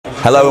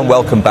Hello and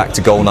welcome back to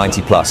Goal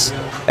 90 Plus.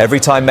 Every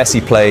time Messi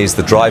plays,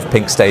 the Drive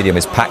Pink Stadium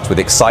is packed with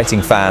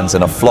exciting fans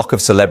and a flock of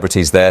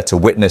celebrities there to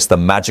witness the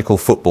magical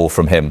football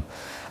from him.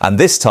 And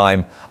this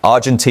time,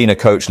 Argentina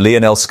coach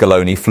Lionel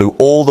Scaloni flew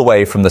all the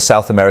way from the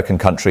South American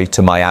country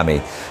to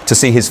Miami to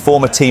see his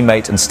former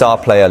teammate and star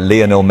player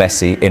Lionel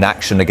Messi in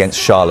action against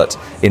Charlotte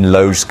in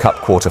Lowe's Cup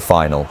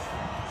quarter-final.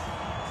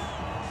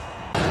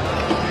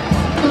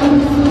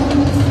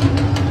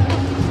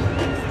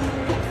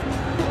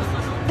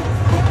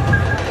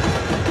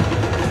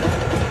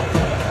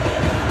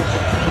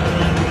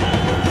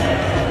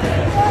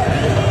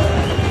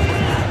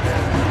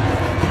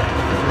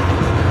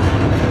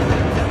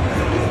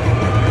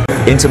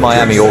 Inter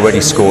Miami already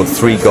scored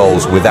 3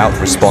 goals without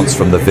response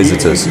from the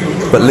visitors,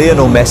 but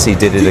Lionel Messi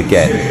did it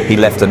again. He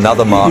left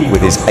another mark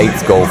with his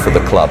 8th goal for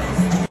the club.